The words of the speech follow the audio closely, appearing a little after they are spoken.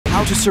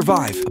How to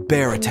survive a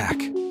bear attack.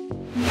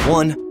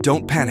 1.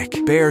 Don't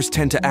panic. Bears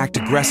tend to act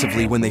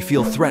aggressively when they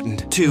feel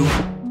threatened. 2.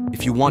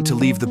 If you want to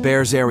leave the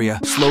bear's area,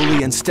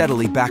 slowly and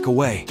steadily back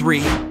away.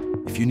 3.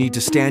 If you need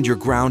to stand your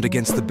ground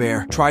against the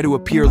bear, try to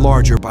appear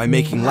larger by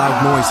making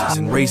loud noises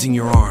and raising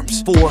your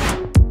arms. 4.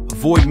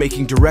 Avoid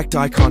making direct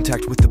eye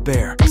contact with the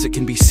bear, as it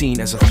can be seen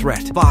as a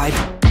threat. 5.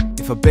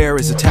 If a bear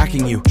is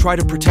attacking you, try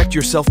to protect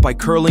yourself by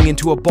curling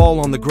into a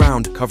ball on the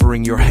ground,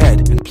 covering your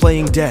head, and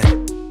playing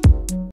dead.